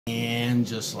And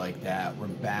just like that, we're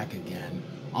back again.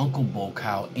 Uncle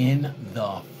Bocow in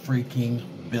the freaking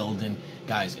building.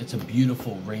 Guys, it's a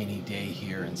beautiful rainy day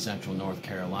here in central North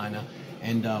Carolina.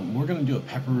 And we're going to do a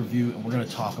pepper review, and we're going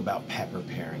to talk about pepper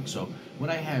pairing. So what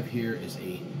I have here is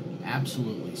a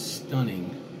absolutely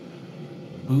stunning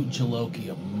Bhut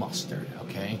Jolokia mustard,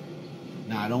 okay?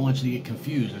 Now, I don't want you to get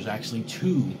confused. There's actually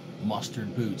two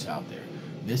mustard boots out there.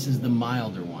 This is the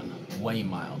milder one, way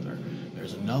milder.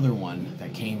 There's another one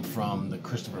that came from the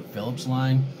Christopher Phillips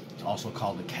line. It's also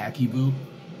called the khaki boot.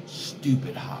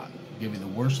 Stupid hot. Give you the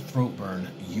worst throat burn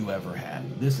you ever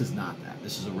had. This is not that.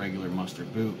 This is a regular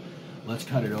mustard boot. Let's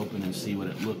cut it open and see what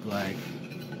it looked like.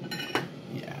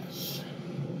 Yes.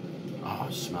 Oh,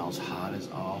 it smells hot as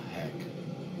all heck.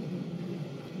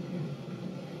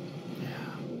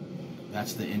 Yeah.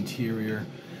 That's the interior.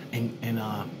 And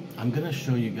I'm going to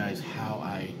show you guys how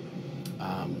I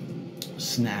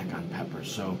snack on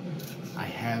peppers. So I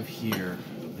have here,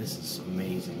 this is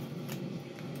amazing.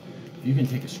 You can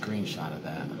take a screenshot of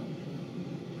that.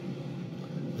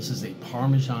 This is a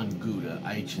Parmesan Gouda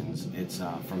Eichens. It's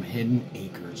from Hidden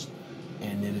Acres,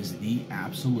 and it is the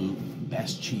absolute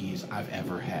best cheese I've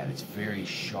ever had. It's very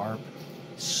sharp,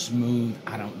 smooth.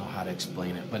 I don't know how to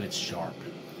explain it, but it's sharp,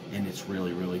 and it's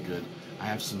really, really good. I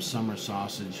have some summer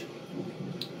sausage,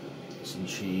 some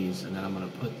cheese, and then I'm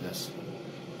going to put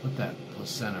that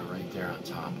placenta right there on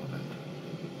top of it.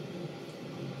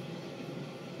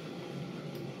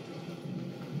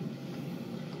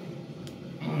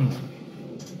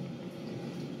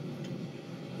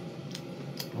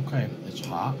 Okay, it's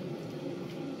hot,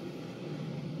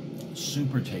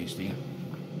 super tasty.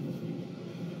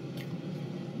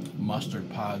 Mustard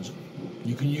pods,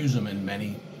 you can use them in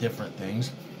many different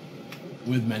things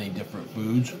with many different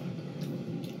foods,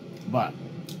 but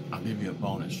I'll give you a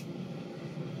bonus.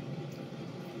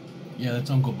 Yeah,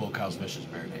 that's Uncle Bocow's Vicious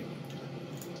Verde.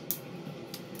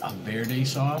 A Verde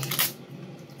sauce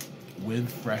with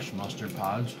fresh mustard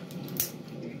pods.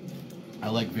 I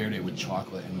like Verde with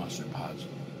chocolate and mustard pods.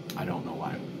 I don't know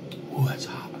why. Oh, that's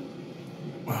hot.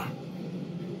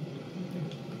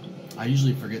 I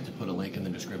usually forget to put a link in the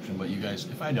description, but you guys,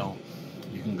 if I don't,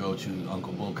 you can go to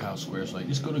Uncle Bocow Square Site.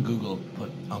 Just go to Google,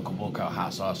 put Uncle Bocow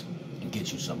hot sauce, and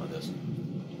get you some of this.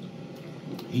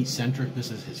 Heat Centric,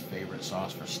 this is his favorite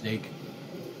sauce for steak.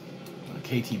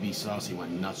 KTB sauce, he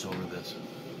went nuts over this.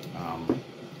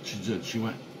 She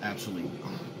went absolutely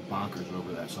bonkers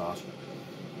over that sauce.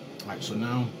 Alright, so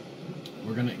now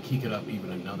we're going to kick it up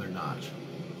even another notch.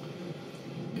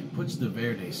 It puts the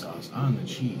Verde sauce on the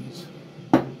cheese.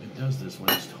 It does this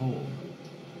when it's told.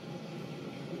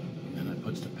 And then it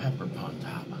puts the pepper on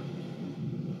top.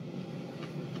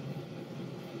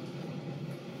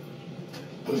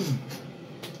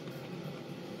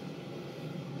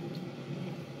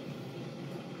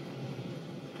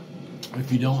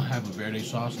 If you don't have a Verde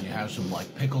sauce and you have some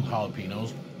like pickled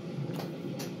jalapenos,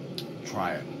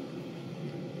 try it.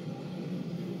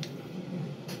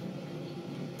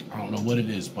 I don't know what it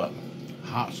is, but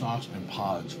hot sauce and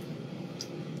pods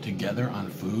together on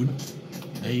food,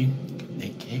 they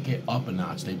kick it up a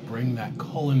notch. They bring that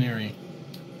culinary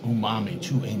umami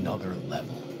to another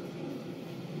level.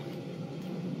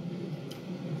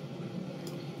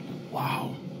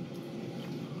 Wow.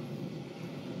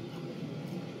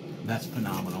 That's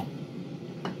phenomenal.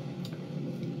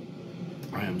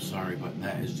 I am sorry, but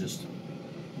that is just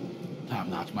top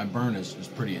notch. My burn is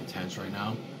pretty intense right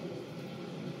now,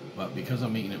 but because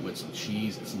I'm eating it with some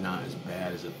cheese, it's not as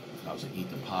bad as if I was to eat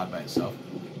the pod by itself.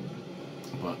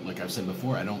 But like I've said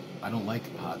before, I don't like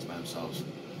the pods by themselves.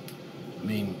 I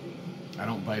mean, I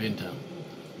don't bite into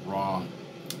raw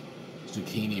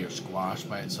zucchini or squash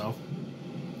by itself.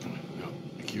 You know,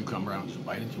 a cucumber, I don't just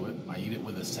bite into it. I eat it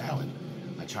with a salad.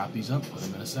 I chop these up, put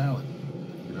them in a salad,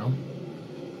 you know?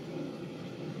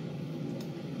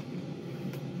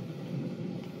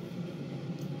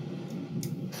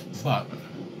 But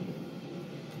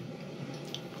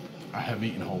I have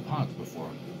eaten whole pods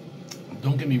before.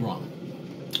 Don't get me wrong.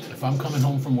 If I'm coming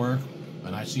home from work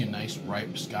and I see a nice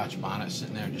ripe Scotch bonnet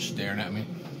sitting there just staring at me,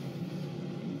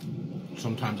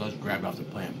 sometimes I'll just grab it off the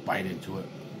plant, bite into it.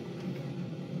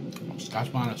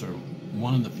 Scotch bonnets are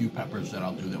one of the few peppers that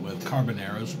I'll do that with.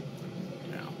 Carboneros,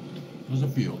 yeah, there's a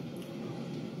few.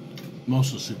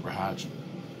 Most of the super hots,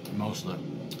 most of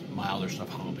the milder stuff,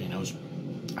 jalapenos,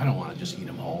 I don't want to just eat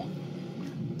them whole.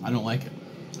 I don't like it,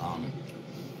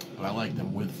 but I like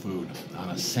them with food, on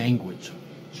a sandwich,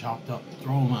 chopped up,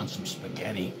 throw them on some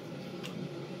spaghetti,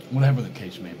 whatever the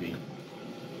case may be.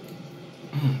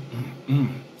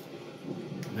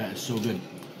 That is so good.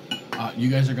 You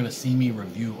guys are going to see me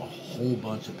review a whole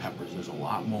bunch of peppers. There's a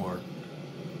lot more,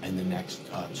 and in the next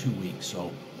 2 weeks.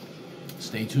 So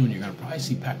stay tuned. You're gonna probably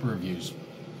see pepper reviews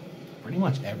pretty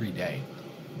much every day.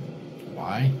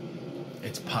 Why?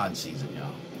 It's pod season,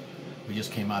 y'all. We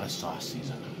just came out of sauce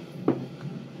season.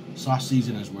 Sauce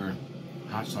season is where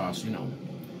hot sauce, you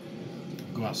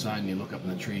go outside and you look up in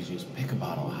the trees, you just pick a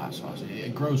bottle of hot sauce.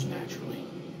 It grows naturally.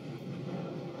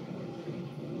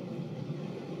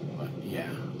 But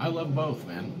yeah, I love both,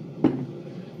 man.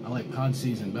 I like pod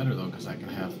season better though, because I can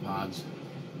have pods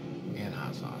and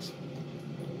hot sauce.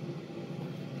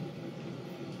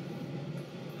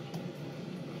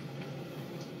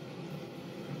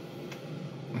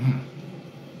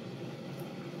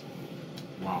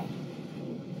 Wow.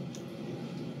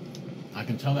 I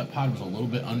can tell that pod was a little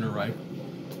bit underripe,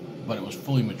 but it was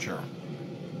fully mature.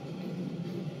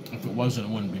 If it wasn't, it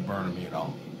wouldn't be burning me at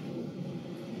all.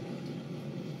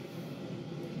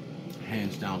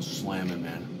 Hands down slamming,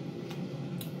 man.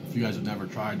 If you guys have never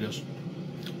tried this,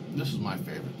 this is my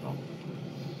favorite though.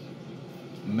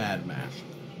 Mad Mash.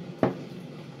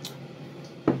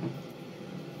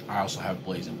 I also have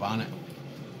Blazing Bonnet,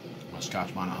 my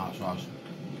Scotch Bonnet hot sauce.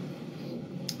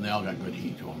 And they all got good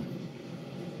heat to them.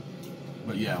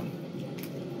 But yeah,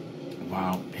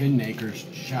 wow, Hidden Acres,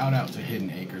 shout out to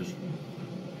Hidden Acres.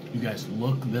 You guys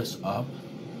look this up,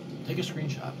 take a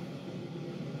screenshot.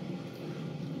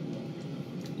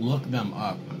 Look them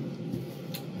up,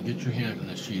 get your hand on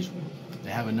this cheese. They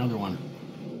have another one,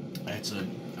 it's a,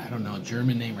 I don't know,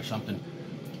 German name or something.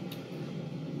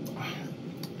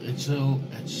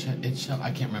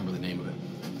 I can't remember the name of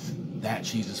it. That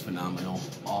cheese is phenomenal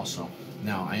also.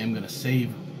 Now, I am gonna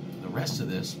save the rest of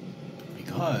this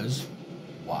because,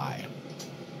 why?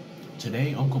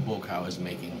 Today, Uncle Bocow is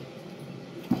making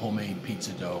homemade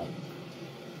pizza dough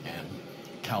and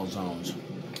calzones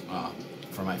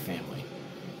for my family.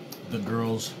 The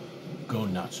girls go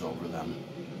nuts over them.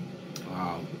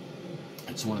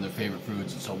 It's one of their favorite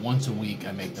foods, and so once a week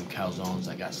I make them calzones.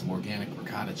 I got some organic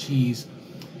ricotta cheese,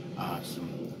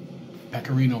 some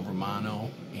pecorino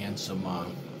romano, and some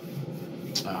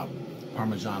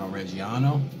Parmigiano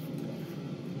Reggiano.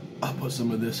 I'll put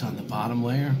some of this on the bottom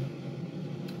layer,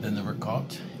 then the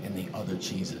ricotta and the other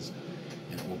cheeses,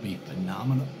 and it will be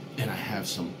phenomenal. And I have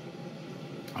some,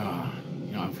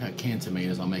 I've got canned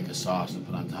tomatoes. I'll make a sauce to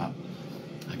put on top.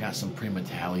 I got some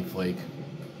Primotalii flake.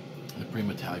 The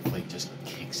Primotalii flake just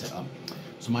kicks it up.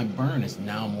 So my burn is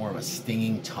now more of a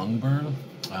stinging tongue burn.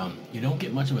 You don't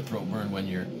get much of a throat burn when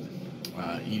you're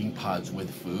eating pods with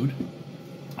food.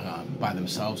 By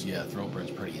themselves, yeah, throat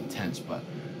burn's pretty intense, but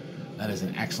that is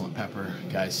an excellent pepper.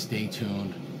 Guys, stay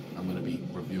tuned. I'm going to be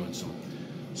reviewing some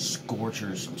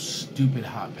scorchers, some stupid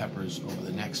hot peppers over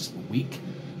the next week,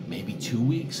 maybe 2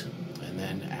 weeks. And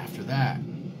then after that,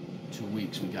 2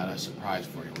 weeks, we got a surprise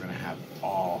for you. We're going to have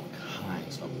all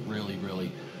kinds of really,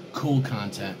 really cool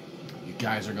content. You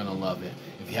guys are going to love it.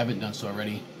 If you haven't done so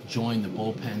already, join the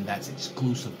bullpen. That's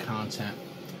exclusive content.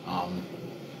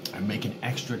 I'm making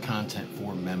extra content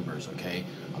for members, okay?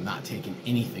 I'm not taking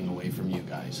anything away from you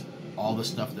guys. All the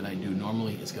stuff that I do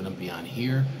normally is going to be on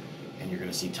here, and you're going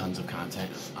to see tons of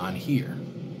content on here.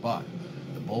 But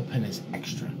the bullpen is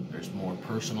extra. There's more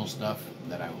personal stuff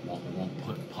that I won't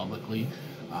put publicly.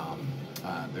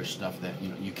 There's stuff that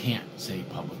you can't say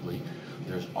publicly.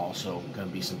 There's also going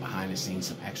to be some behind the scenes,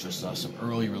 some extra stuff, some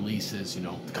early releases,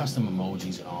 custom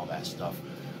emojis and all that stuff.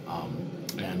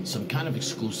 And some kind of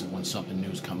exclusive when something new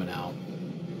is coming out,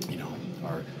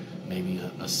 or maybe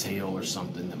a sale or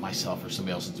something that myself or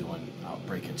somebody else is doing. I'll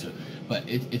break into. But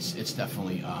it's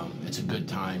definitely it's a good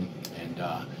time. And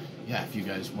yeah, if you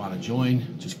guys want to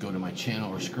join, just go to my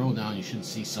channel or scroll down. You should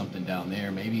see something down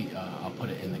there. Maybe I'll put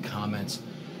it in the comments.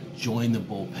 Join the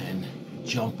bullpen.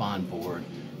 Jump on board.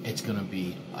 It's gonna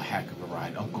be a heck of a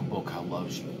ride. Uncle Bocow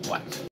loves you. What?